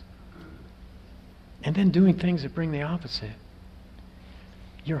happiness, and then doing things that bring the opposite,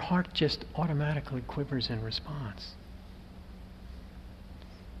 your heart just automatically quivers in response.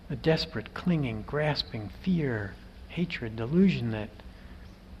 The desperate, clinging, grasping, fear, hatred, delusion, that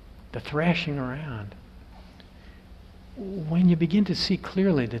the thrashing around. When you begin to see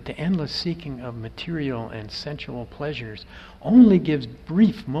clearly that the endless seeking of material and sensual pleasures only gives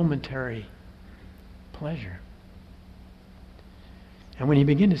brief, momentary pleasure. And when you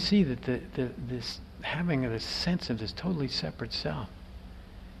begin to see that this having this sense of this totally separate self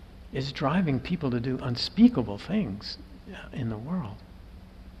is driving people to do unspeakable things in the world.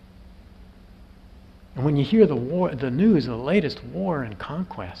 And when you hear the news of the latest war and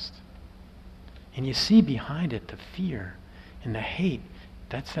conquest, and you see behind it the fear and the hate,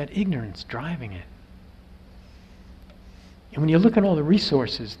 that's that ignorance driving it. And when you look at all the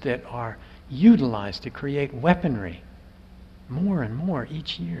resources that are utilized to create weaponry, more and more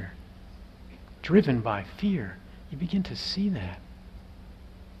each year, driven by fear. You begin to see that.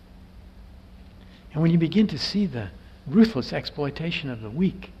 And when you begin to see the ruthless exploitation of the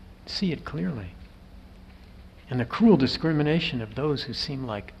weak, see it clearly, and the cruel discrimination of those who seem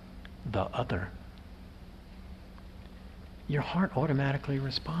like the other, your heart automatically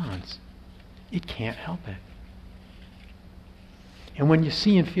responds. It can't help it. And when you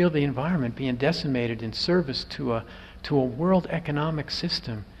see and feel the environment being decimated in service to a world economic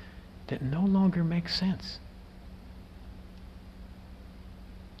system that no longer makes sense,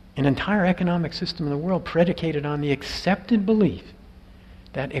 an entire economic system in the world predicated on the accepted belief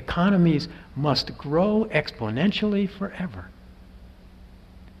that economies must grow exponentially forever,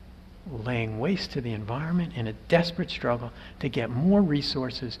 laying waste to the environment in a desperate struggle to get more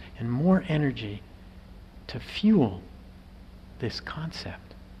resources and more energy to fuel this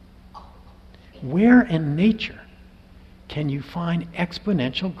concept. Where in nature can you find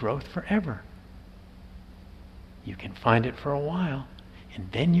exponential growth forever? You can find it for a while, and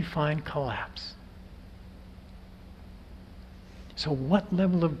then you find collapse. So what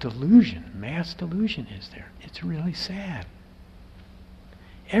level of delusion, mass delusion, is there? It's really sad.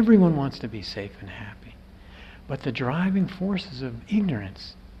 Everyone wants to be safe and happy. But the driving forces of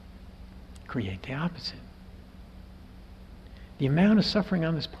ignorance create the opposite. The amount of suffering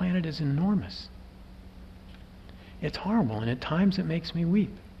on this planet is enormous. It's horrible, and at times it makes me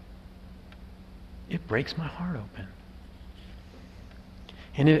weep. It breaks my heart open.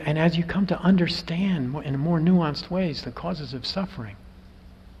 And as you come to understand in more nuanced ways the causes of suffering,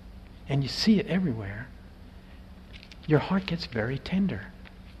 and you see it everywhere, your heart gets very tender.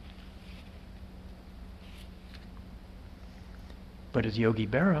 But as Yogi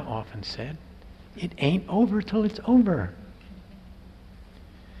Berra often said, it ain't over till it's over.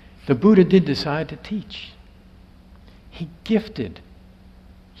 The Buddha did decide to teach. He gifted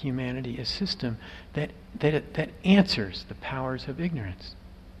humanity a system that answers the powers of ignorance.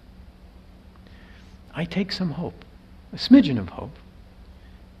 I take some hope, a smidgen of hope,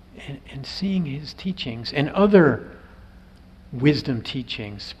 in seeing his teachings and other wisdom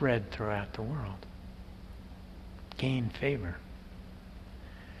teachings spread throughout the world, gain favor.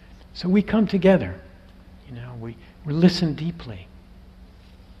 So we come together, we listen deeply,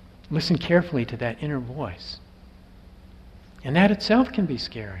 listen carefully to that inner voice. And that itself can be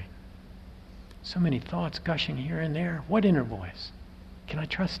scary. So many thoughts gushing here and there. What inner voice? Can I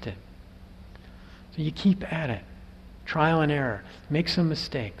trust it? So you keep at it. Trial and error. Make some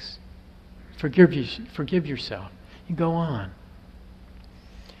mistakes. Forgive yourself. You go on.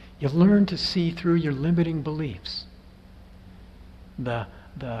 You learn to see through your limiting beliefs. The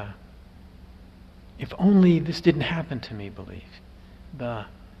if only this didn't happen to me belief. The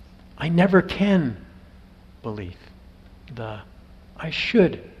I never can belief. The I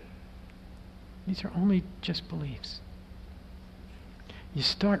should. These are only just beliefs.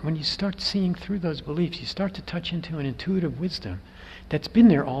 When you start seeing through those beliefs, you start to touch into an intuitive wisdom that's been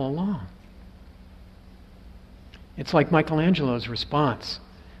there all along. It's like Michelangelo's response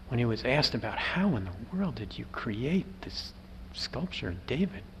when he was asked about how in the world did you create this sculpture of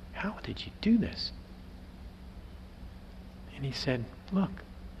David? How did you do this? And he said, look,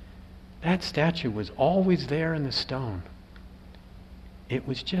 that statue was always there in the stone. It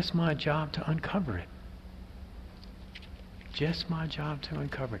was just my job to uncover it. Just my job to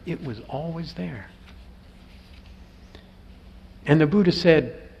uncover it. It was always there. And the Buddha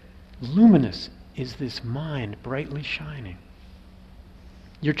said, luminous is this mind brightly shining.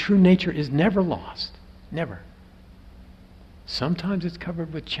 Your true nature is never lost. Never. Sometimes it's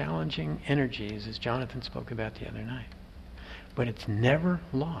covered with challenging energies, as Jonathan spoke about the other night. But it's never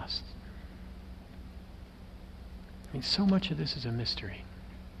lost. So much of this is a mystery.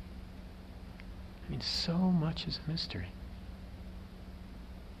 So much is a mystery.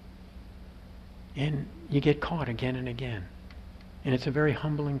 And you get caught again and again. And it's a very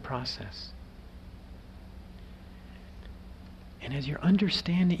humbling process. And as your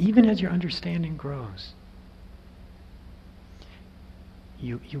understanding, even as your understanding grows,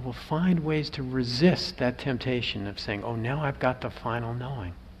 you will find ways to resist that temptation of saying, oh, now I've got the final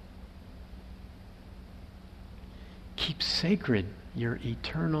knowing. Keep sacred your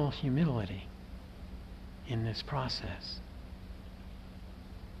eternal humility in this process.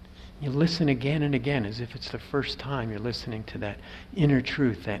 You listen again and again as if it's the first time you're listening to that inner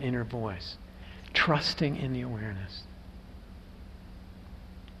truth, that inner voice, trusting in the awareness.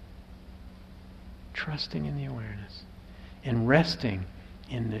 Trusting in the awareness and resting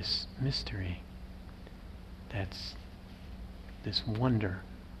in this mystery that's this wonder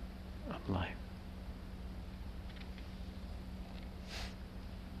of life.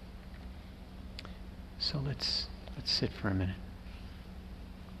 So let's sit for a minute.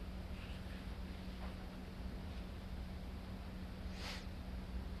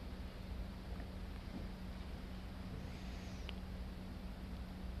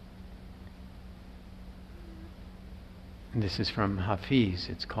 And this is from Hafiz.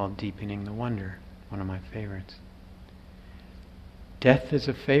 It's called Deepening the Wonder, one of my favorites. Death is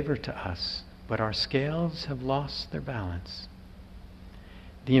a favor to us, but our scales have lost their balance.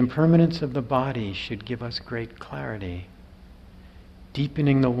 The impermanence of the body should give us great clarity,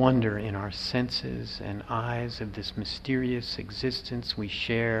 deepening the wonder in our senses and eyes of this mysterious existence we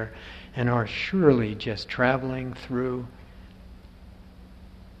share and are surely just traveling through.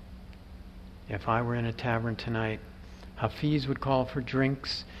 If I were in a tavern tonight, Hafiz would call for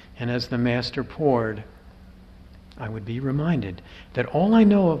drinks, and as the master poured, I would be reminded that all I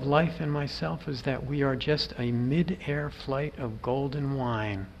know of life and myself is that we are just a mid-air flight of golden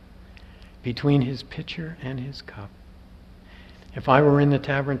wine between his pitcher and his cup. If I were in the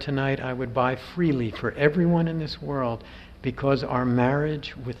tavern tonight, I would buy freely for everyone in this world, because our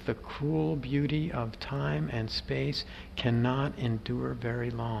marriage with the cruel beauty of time and space cannot endure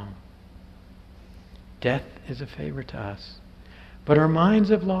very long. Death is a favor to us, but our minds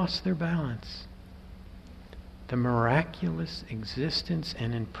have lost their balance. The miraculous existence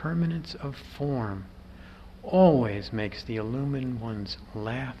and impermanence of form always makes the illumined ones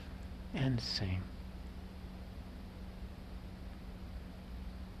laugh and sing.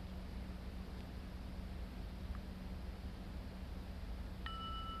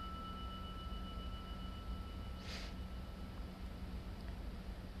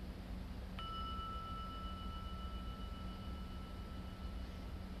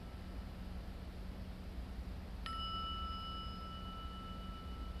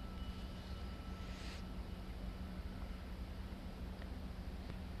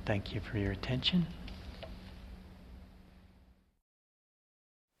 Thank you for your attention.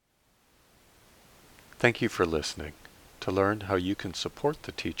 Thank you for listening. To learn how you can support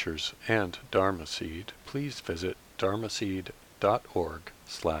the teachers and Dharma Seed, please visit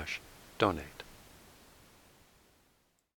dharmaseed.org/donate.